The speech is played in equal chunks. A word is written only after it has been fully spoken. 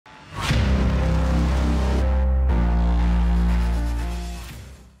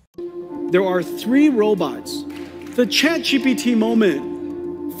there are 3 robots. The ChatGPT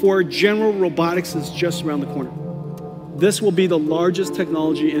moment for general robotics is just around the corner. This will be the largest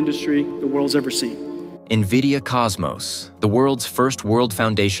technology industry the world's ever seen. Nvidia Cosmos, the world's first world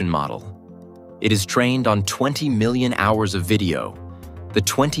foundation model. It is trained on 20 million hours of video. The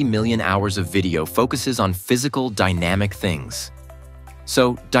 20 million hours of video focuses on physical, dynamic things.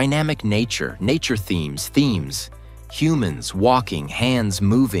 So, dynamic nature themes, humans walking, hands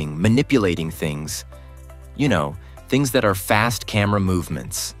moving, manipulating things. You know, things that are fast camera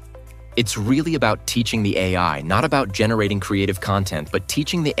movements. It's really about teaching the AI, not about generating creative content, but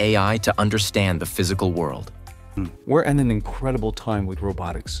teaching the AI to understand the physical world. We're at an incredible time with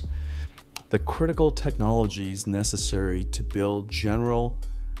robotics. The critical technologies necessary to build general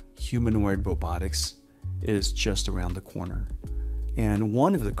humanoid robotics is just around the corner. And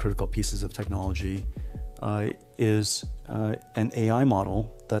one of the critical pieces of technology is an AI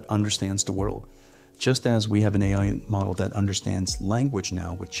model that understands the world. Just as we have an AI model that understands language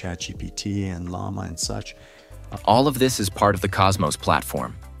now with ChatGPT and Llama and such. All of this is part of the Cosmos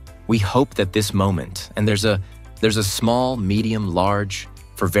platform. We hope that this moment, and there's a small, medium, large,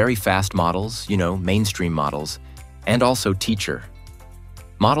 for very fast models, you know, mainstream models, and also teacher.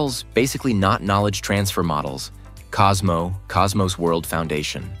 Models, basically not knowledge transfer models, Cosmos World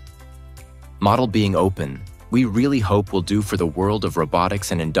Foundation. Model being open, we really hope will do for the world of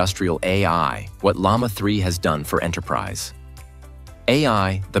robotics and industrial AI what Llama 3 has done for enterprise.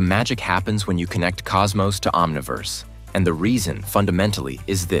 AI, the magic happens when you connect Cosmos to Omniverse, and the reason, fundamentally,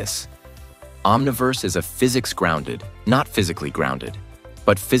 is this. Omniverse is a physics-grounded, not physically grounded,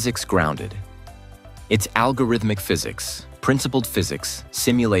 but physics-grounded. It's algorithmic physics, principled physics,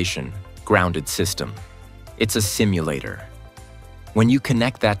 simulation, grounded system. It's a simulator. When you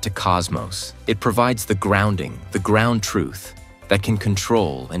connect that to Cosmos, it provides the grounding, the ground truth, that can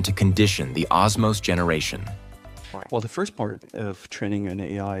control and to condition the Osmos generation. Well, the first part of training an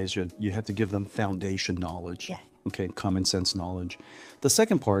AI is you have to give them foundation knowledge. Yeah. Okay, common sense knowledge. The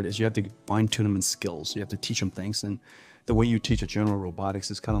second part is you have to fine-tune them in skills. You have to teach them things. And the way you teach a general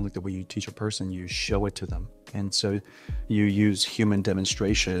robotics is kind of like the way you teach a person. You show it to them. And so you use human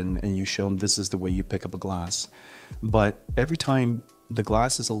demonstration and you show them this is the way you pick up a glass. But every time the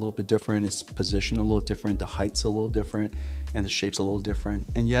glass is a little bit different, it's positioned a little different, the height's a little different, and the shape's a little different.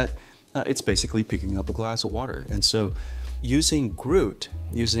 And yet it's basically picking up a glass of water. And so using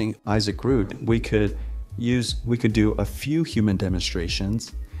Isaac Groot, we could do a few human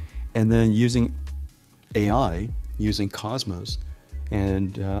demonstrations, and then using AI, using Cosmos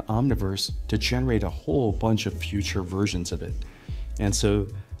and Omniverse to generate a whole bunch of future versions of it. And so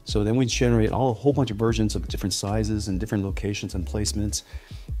then we generate a whole bunch of versions of different sizes and different locations and placements.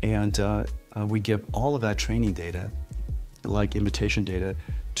 And we give all of that training data, like imitation data,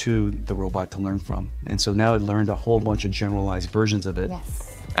 to the robot to learn from. And so now it learned a whole bunch of generalized versions of it.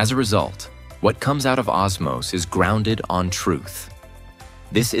 Yes. As a result, what comes out of Osmos is grounded on truth.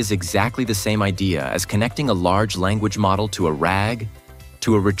 This is exactly the same idea as connecting a large language model to a RAG,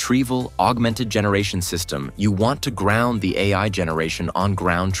 to a retrieval augmented generation system. You want to ground the AI generation on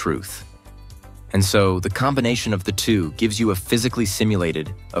ground truth. And so the combination of the two gives you a physically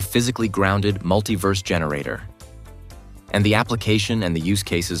simulated, a physically grounded multiverse generator. And the application and the use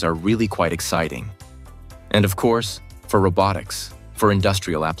cases are really quite exciting. And of course, for robotics, for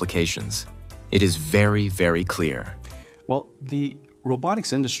industrial applications, it is very, very clear. Well, the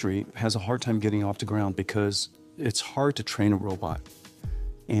robotics industry has a hard time getting off the ground because it's hard to train a robot.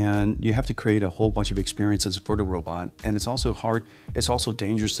 And you have to create a whole bunch of experiences for the robot. And it's also hard, it's also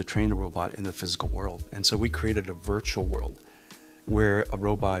dangerous to train a robot in the physical world. And so we created a virtual world where a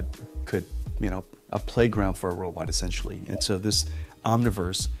robot could, a playground for a robot essentially. And so this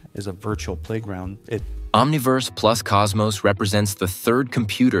Omniverse is a virtual playground. Omniverse plus Cosmos represents the third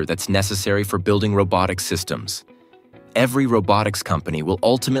computer that's necessary for building robotics systems. Every robotics company will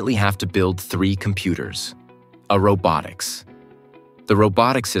ultimately have to build 3 computers. A robotics. The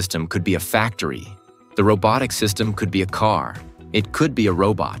robotic system could be a factory. The robotic system could be a car. It could be a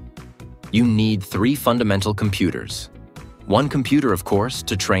robot. You need 3 fundamental computers. One computer, of course,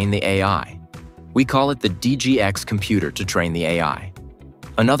 to train the AI. We call it the DGX computer to train the AI.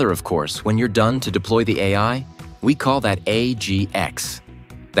 Another, of course, when you're done to deploy the AI, we call that AGX.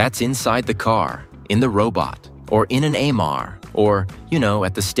 That's inside the car, in the robot, or in an AMR, or,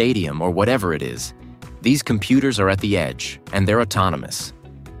 at the stadium or whatever it is. These computers are at the edge, and they're autonomous.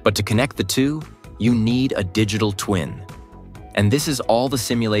 But to connect the two, you need a digital twin. And this is all the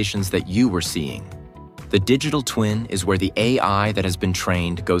simulations that you were seeing. The digital twin is where the AI that has been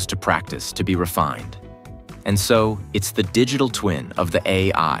trained goes to practice to be refined. And so, it's the digital twin of the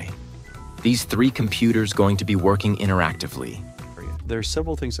AI. these three computers going to be working interactively? There are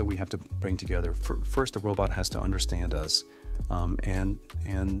several things that we have to bring together. First, the robot has to understand us, and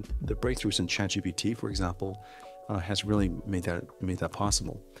the breakthroughs in ChatGPT, for example, has really made that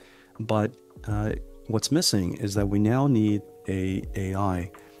possible. But what's missing is that we now need a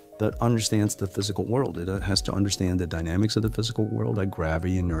AI that understands the physical world. It has to understand the dynamics of the physical world, like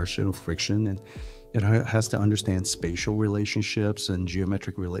gravity, inertia, friction, and it has to understand spatial relationships and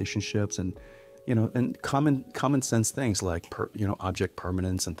geometric relationships, and common sense things like object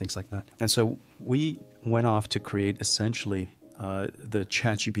permanence and things like that. And so we went off to create essentially the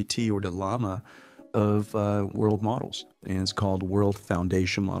ChatGPT or the llama of world models, and it's called World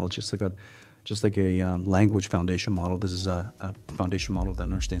Foundation Model, just like a language foundation model. This is a foundation model that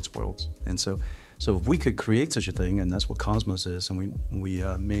understands worlds. And so if we could create such a thing, and that's what Cosmos is, and we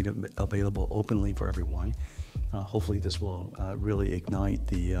made it available openly for everyone, hopefully this will really ignite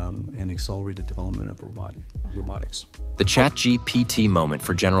and accelerate the development of robotics. The ChatGPT moment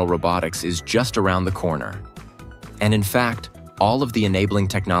for general robotics is just around the corner. And in fact, all of the enabling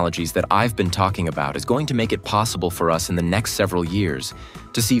technologies that I've been talking about is going to make it possible for us in the next several years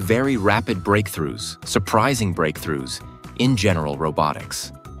to see very rapid breakthroughs, surprising breakthroughs, in general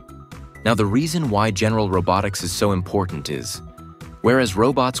robotics. Now, the reason why general robotics is so important is, whereas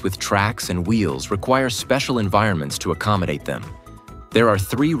robots with tracks and wheels require special environments to accommodate them, there are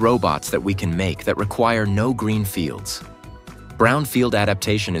 3 robots that we can make that require no green fields. Brownfield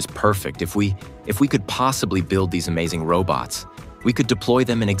adaptation is perfect. If we could possibly build these amazing robots, we could deploy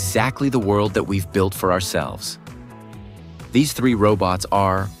them in exactly the world that we've built for ourselves. These 3 robots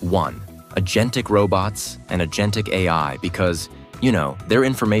are 1. Agentic robots and agentic AI because, they're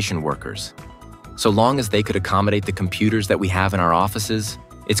information workers. So long as they could accommodate the computers that we have in our offices,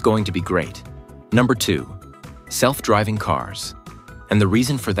 it's going to be great. Number 2, self-driving cars. And the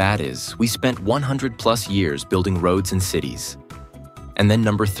reason for that is we spent 100+ years building roads and cities. And then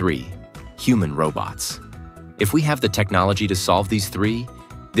number 3, human robots. If we have the technology to solve these 3,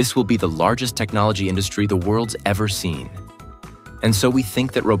 this will be the largest technology industry the world's ever seen. And so we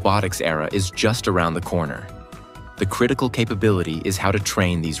think that robotics era is just around the corner. The critical capability is how to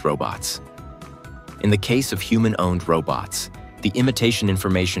train these robots. In the case of human-owned robots, the imitation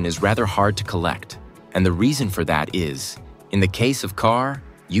information is rather hard to collect. And the reason for that is, in the case of car,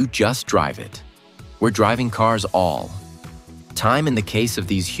 you just drive it. We're driving cars all. Time in the case of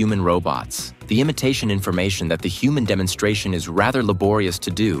these human robots, the imitation information that the human demonstration is rather laborious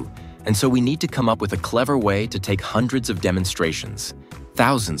to do, and so we need to come up with a clever way to take hundreds of demonstrations,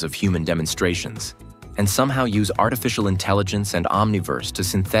 thousands of human demonstrations, and somehow use artificial intelligence and omniverse to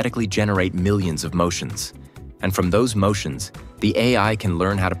synthetically generate millions of motions. And from those motions, the AI can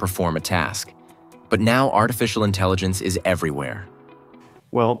learn how to perform a task. But now artificial intelligence is everywhere.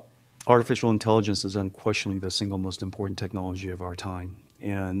 Well, artificial intelligence is unquestionably the single most important technology of our time.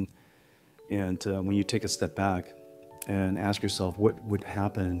 And when you take a step back and ask yourself what would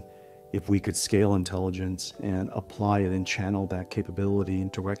happen if we could scale intelligence and apply it and channel that capability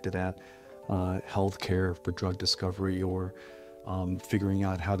and direct it at healthcare for drug discovery, or figuring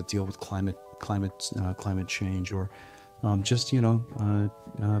out how to deal with climate change, or just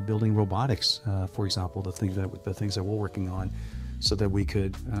building robotics, for example, the things that we're working on, so that we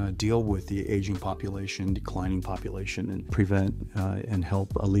could deal with the aging population, declining population, and prevent and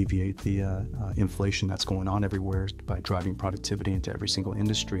help alleviate the inflation that's going on everywhere by driving productivity into every single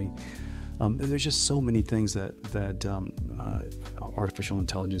industry. There's just so many things that artificial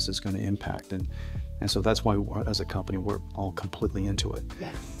intelligence is going to impact, and so that's why, as a company, we're all completely into it.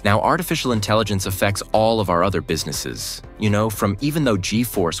 Now, artificial intelligence affects all of our other businesses. From even though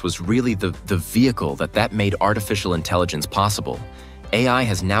GeForce was really the vehicle that made artificial intelligence possible, AI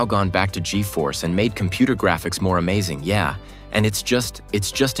has now gone back to GeForce and made computer graphics more amazing, yeah. And it's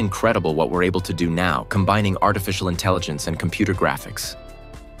just incredible what we're able to do now, combining artificial intelligence and computer graphics.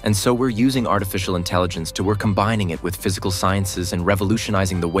 And so we're using artificial intelligence we're combining it with physical sciences and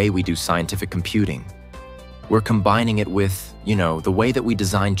revolutionizing the way we do scientific computing. We're combining it with, the way that we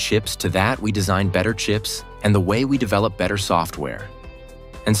design chips to that we design better chips, and the way we develop better software.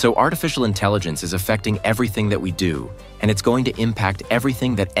 And so artificial intelligence is affecting everything that we do, and it's going to impact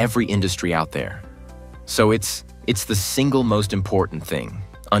everything that every industry out there. So it's the single most important thing,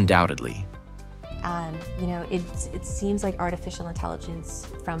 undoubtedly. It seems like artificial intelligence,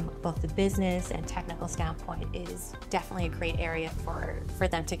 from both the business and technical standpoint, is definitely a great area for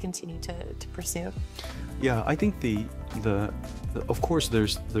them to continue to pursue. Yeah, I think of course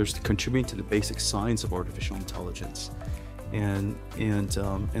there's contributing to the basic science of artificial intelligence, and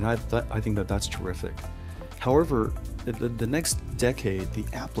I think that's terrific. However, the next decade, the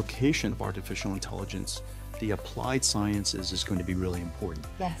application of artificial intelligence, the applied sciences is going to be really important.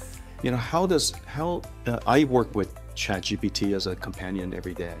 Yes. You know, I work with ChatGPT as a companion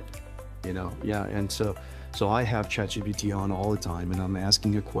every day, you know, yeah, and so I have ChatGPT on all the time, and I'm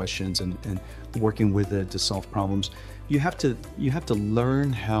asking it questions and working with it to solve problems. You have to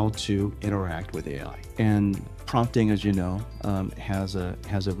learn how to interact with AI, and prompting, as you know, has a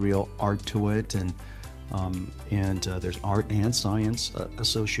real art to it, and there's art and science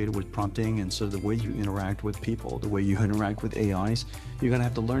associated with prompting. And so the way you interact with people, the way you interact with AIs, you're going to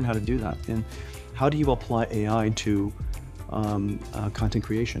have to learn how to do that. And how do you apply AI to content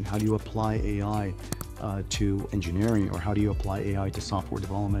creation? How do you apply AI to engineering? Or how do you apply AI to software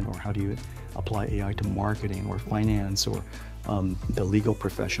development? Or how do you apply AI to marketing or finance or the legal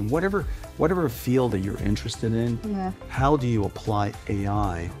profession? Whatever field that you're interested in, how do you apply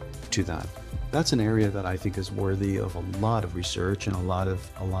AI to that? That's an area that I think is worthy of a lot of research and a lot of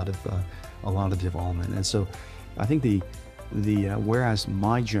development. And so I think whereas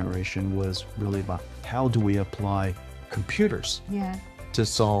my generation was really about how do we apply computers to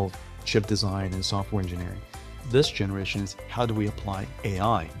solve chip design and software engineering, this generation is how do we apply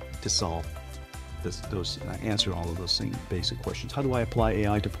AI to solve answer all of those same basic questions. How do I apply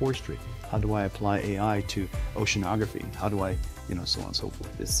AI to forestry? How do I apply AI to oceanography? How do I, so on and so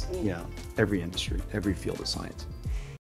forth. It's, every industry, every field of science.